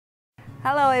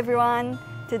Hello everyone!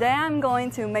 Today I'm going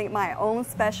to make my own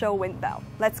special wind bell.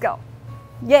 Let's go!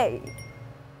 Yay!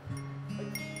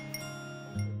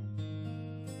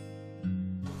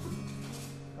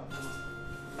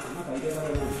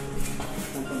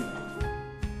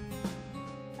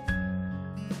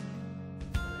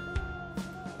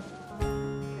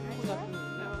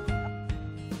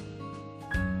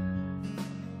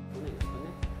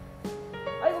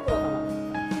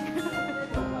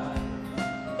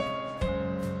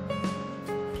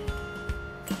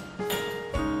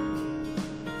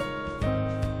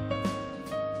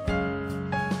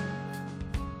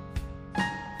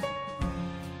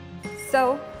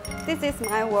 So, this is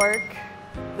my work,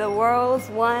 the world's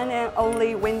one and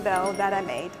only wind bell that I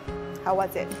made. How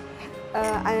was it?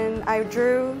 And I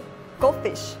drew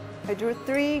goldfish. I drew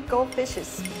 3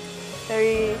 goldfishes.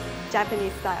 Very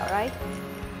Japanese style, right?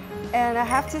 And I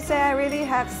have to say I really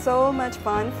had so much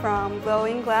fun from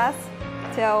blowing glass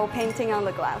till painting on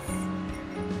the glass.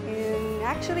 And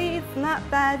actually it's not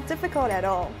that difficult at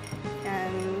all.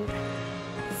 And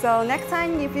so next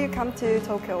time if you come to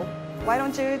Tokyo, why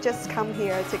don't you just come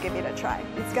here to give it a try?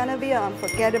 It's gonna be an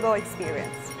unforgettable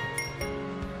experience.